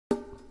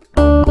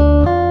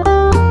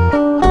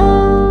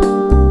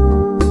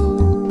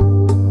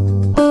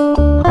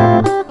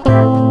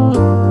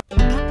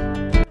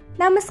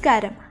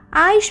നമസ്കാരം.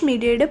 ആയുഷ്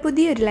മീഡിയയുടെ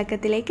പുതിയൊരു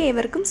ലക്കത്തിലേക്ക്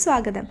ഏവർക്കും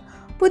സ്വാഗതം.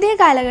 പുതിയ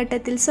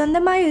കാലഘട്ടത്തിൽ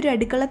സ്വന്തമായി ഒരു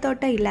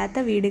അടുക്കളത്തോട്ടം ഇല്ലാത്ത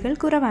വീടുകൾ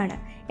കുറവാണ്.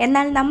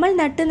 എന്നാൽ നമ്മൾ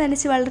നട്ടു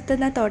നനച്ച്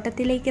വളർത്തുന്ന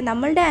തോട്ടത്തിലേക്ക്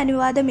നമ്മളുടെ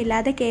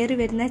അനുവാദമില്ലാതെ കയറി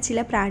വരുന്ന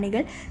ചില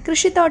പ്രാണികൾ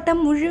കൃഷിത്തോട്ടം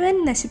മുഴുവൻ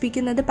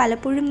നശിപ്പിക്കുന്നത്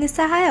പലപ്പോഴും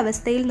നിസ്സഹായ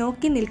അവസ്ഥയിൽ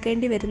നോക്കി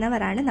നിൽക്കേണ്ടി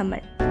വരുന്നവരാണ്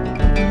നമ്മൾ.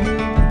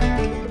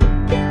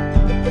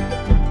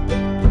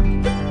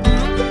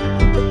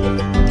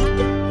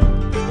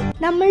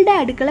 നമ്മളുടെ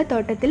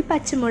അടുക്കളത്തോട്ടത്തിൽ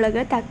പച്ചമുളക്,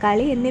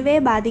 തക്കാളി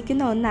എന്നിവയെ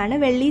ബാധിക്കുന്ന ഒന്നാണ്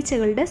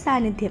വെള്ളീച്ചകളുടെ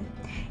സാന്നിധ്യം.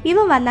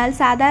 ഇവ വന്നാൽ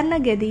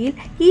സാധാരണഗതിയിൽ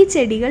ഈ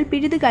ചെടികൾ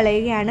പിഴുതു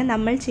കളയുകയാണ്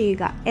നമ്മൾ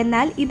ചെയ്യുക.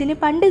 എന്നാൽ ഇതിന്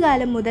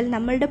പണ്ടുകാലം മുതൽ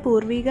നമ്മളുടെ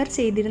പൂർവികർ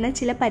ചെയ്തിരുന്ന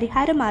ചില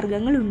പരിഹാര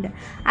മാർഗങ്ങളുണ്ട്.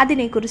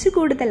 അതിനെക്കുറിച്ച്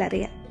കൂടുതൽ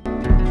അറിയാം.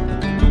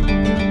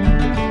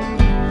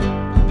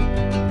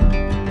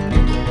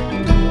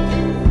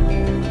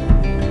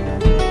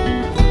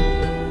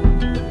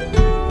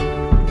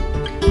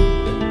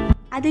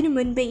 അതിനു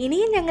മുൻപ്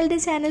ഇനിയും ഞങ്ങളുടെ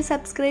ചാനൽ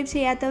സബ്സ്ക്രൈബ്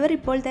ചെയ്യാത്തവർ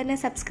ഇപ്പോൾ തന്നെ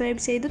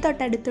സബ്സ്ക്രൈബ് ചെയ്ത്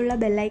തൊട്ടടുത്തുള്ള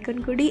ബെല്ലൈക്കൺ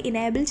കൂടി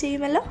ഇനേബിൾ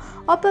ചെയ്യുമല്ലോ.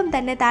 ഒപ്പം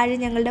തന്നെ താഴെ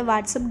ഞങ്ങളുടെ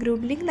വാട്സപ്പ്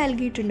ഗ്രൂപ്പ് ലിങ്ക്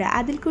നൽകിയിട്ടുണ്ട്.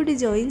 അതിൽ കൂടി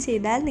ജോയിൻ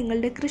ചെയ്താൽ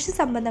നിങ്ങളുടെ കൃഷി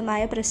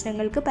സംബന്ധമായ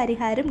പ്രശ്നങ്ങൾക്ക്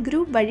പരിഹാരം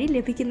ഗ്രൂപ്പ് വഴി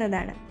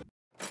ലഭിക്കുന്നതാണ്.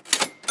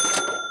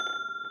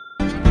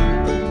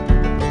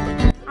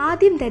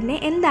 ആദ്യം തന്നെ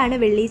എന്താണ്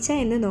വെള്ളീച്ച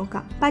എന്ന്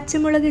നോക്കാം.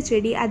 പച്ചമുളക്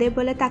ചെടി,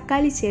 അതേപോലെ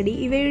തക്കാളി ചെടി,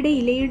 ഇവയുടെ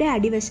ഇലയുടെ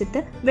അടിവശത്ത്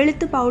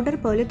വെളുത്ത് പൗഡർ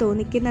പോലെ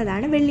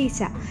തോന്നിക്കുന്നതാണ്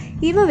വെള്ളീച്ച.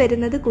 ഇവ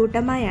വരുന്നത്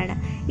കൂട്ടമായാണ്.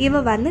 ഇവ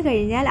വന്നു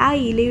കഴിഞ്ഞാൽ ആ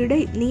ഇലയുടെ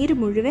നീര്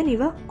മുഴുവൻ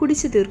ഇവ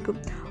കുടിച്ചു തീർക്കും.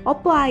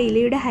 ഒപ്പം ആ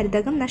ഇലയുടെ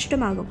ഹരിതകം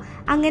നഷ്ടമാകും.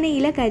 അങ്ങനെ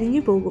ഇല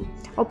കരിഞ്ഞു പോകും.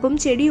 ഒപ്പം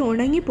ചെടി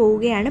ഉണങ്ങി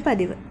പോവുകയാണ്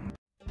പതിവ്.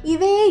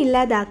 ഇവയെ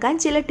ഇല്ലാതാക്കാൻ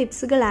ചില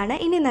ടിപ്സുകളാണ്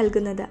ഇനി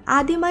നൽകുന്നത്.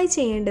 ആദ്യമായി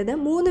ചെയ്യേണ്ടത്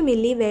 3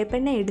 മില്ലി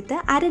വേപ്പെണ്ണ എടുത്ത്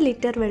 1/2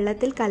 ലിറ്റർ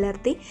വെള്ളത്തിൽ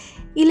കലർത്തി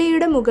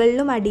ഇലയുടെ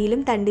മുകളിലും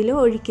അടിയിലും തണ്ടിലും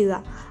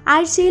ഒഴിക്കുക.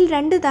 ആഴ്ചയിൽ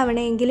 2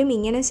 തവണയെങ്കിലും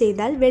ഇങ്ങനെ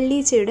ചെയ്താൽ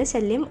വെള്ളീച്ചയുടെ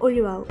ശല്യം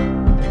ഒഴിവാകും.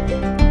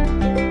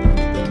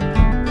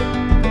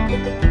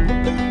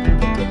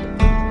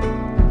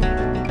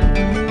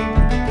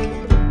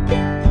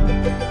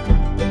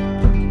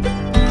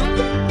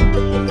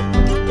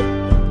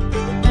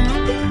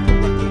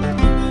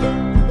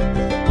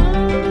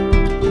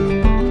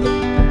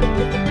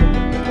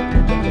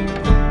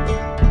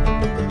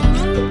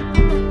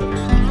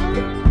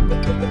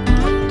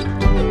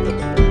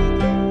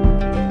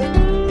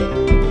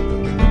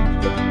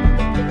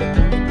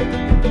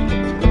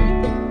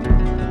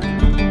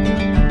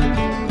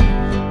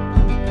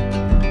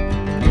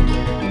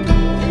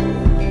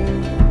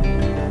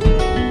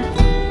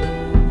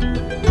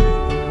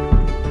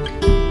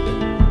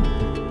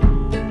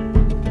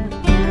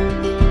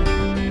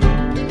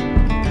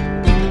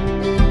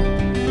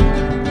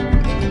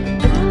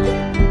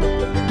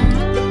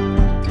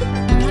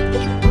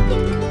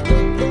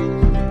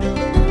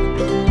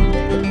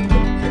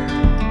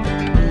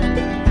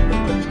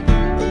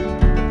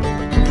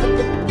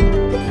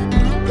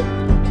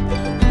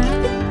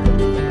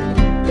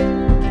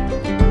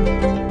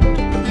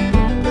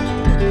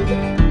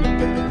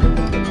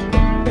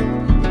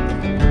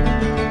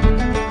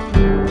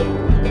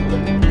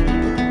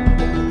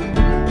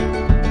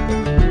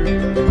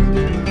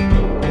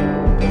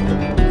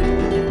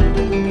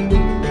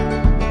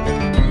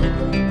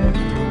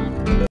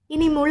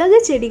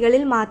 മുളക്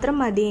ചെടികളിൽ മാത്രം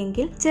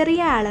മതിയെങ്കിൽ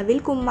ചെറിയ അളവിൽ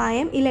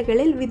കുമ്മായം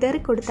ഇലകളിൽ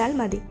വിതറിക്കൊടുത്താൽ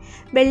മതി.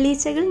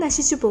 വെള്ളീച്ചകൾ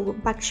നശിച്ചു പോകും.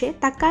 പക്ഷേ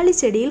തക്കാളി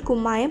ചെടിയിൽ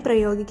കുമ്മായം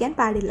പ്രയോഗിക്കാൻ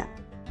പാടില്ല.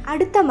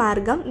 അടുത്ത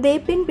മാർഗം,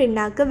 വേപ്പിൻ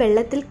പിണ്ണാക്ക്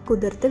വെള്ളത്തിൽ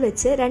കുതിർത്ത്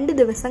വെച്ച് 2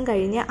 ദിവസം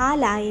കഴിഞ്ഞ് ആ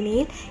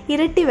ലായനിയിൽ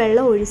ഇരട്ടി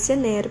വെള്ളം ഒഴിച്ച്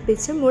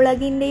നേർപ്പിച്ച്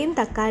മുളകിൻ്റെയും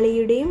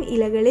തക്കാളിയുടെയും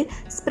ഇലകളിൽ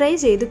സ്പ്രേ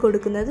ചെയ്ത്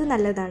കൊടുക്കുന്നത്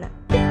നല്ലതാണ്.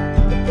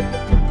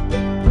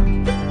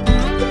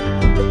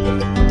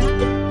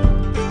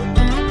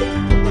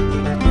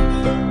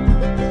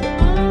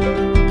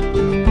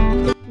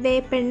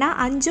 വേപ്പെണ്ണ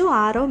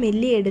 5-6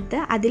 മില്ലി എടുത്ത്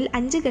അതിൽ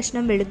 5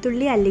 കഷ്ണം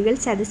വെളുത്തുള്ളി അല്ലികൾ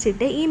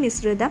ചതച്ചിട്ട് ഈ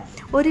മിശ്രിതം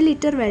 1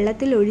 ലിറ്റർ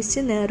വെള്ളത്തിൽ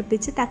ഒഴിച്ച്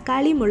നേർപ്പിച്ച്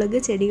തക്കാളി, മുളക്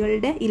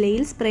ചെടികളുടെ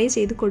ഇലയിൽ സ്പ്രേ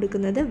ചെയ്ത്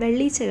കൊടുക്കുന്നത്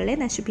വെള്ളീച്ചകളെ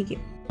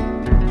നശിപ്പിക്കും.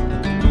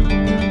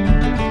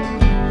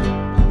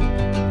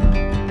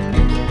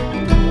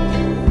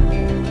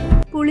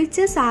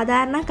 പുളിച്ച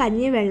സാധാരണ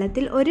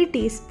കഞ്ഞിവെള്ളത്തിൽ 1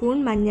 ടീസ്പൂൺ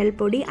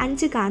മഞ്ഞൾപ്പൊടി,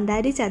 5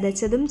 കാന്താരി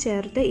ചതച്ചതും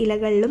ചേർത്ത്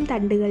ഇലകളിലും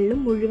തണ്ടുകളിലും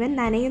മുഴുവൻ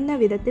നനയുന്ന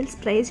വിധത്തിൽ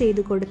സ്പ്രേ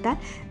ചെയ്തു കൊടുത്താൽ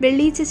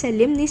വെള്ളീച്ച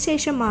ശല്യം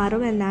നിശേഷം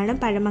മാറുമെന്നാണ്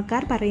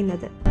പഴമക്കാർ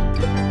പറയുന്നത്.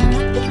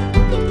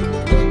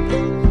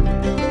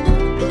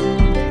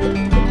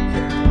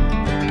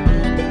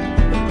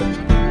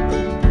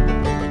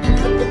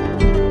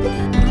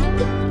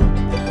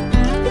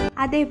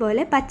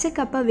 അതേപോലെ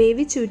പച്ചക്കപ്പ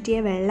വേവിച്ചൂറ്റിയ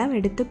വെള്ളം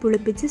എടുത്ത്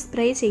പുളിപ്പിച്ച്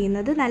സ്പ്രേ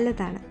ചെയ്യുന്നത്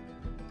നല്ലതാണ്.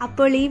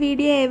 അപ്പോൾ ഈ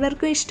വീഡിയോ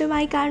ഏവർക്കും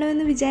ഇഷ്ടമായി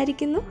കാണുമെന്ന്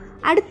വിചാരിക്കുന്നു.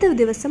 അടുത്ത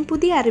ദിവസം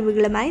പുതിയ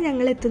അറിവുകളുമായി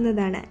ഞങ്ങൾ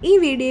എത്തുന്നതാണ്. ഈ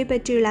വീഡിയോയെ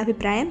പറ്റിയുള്ള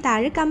അഭിപ്രായം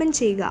താഴെ കമൻറ്റ്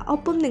ചെയ്യുക.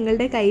 ഒപ്പം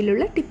നിങ്ങളുടെ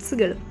കയ്യിലുള്ള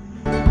ടിപ്സുകളും.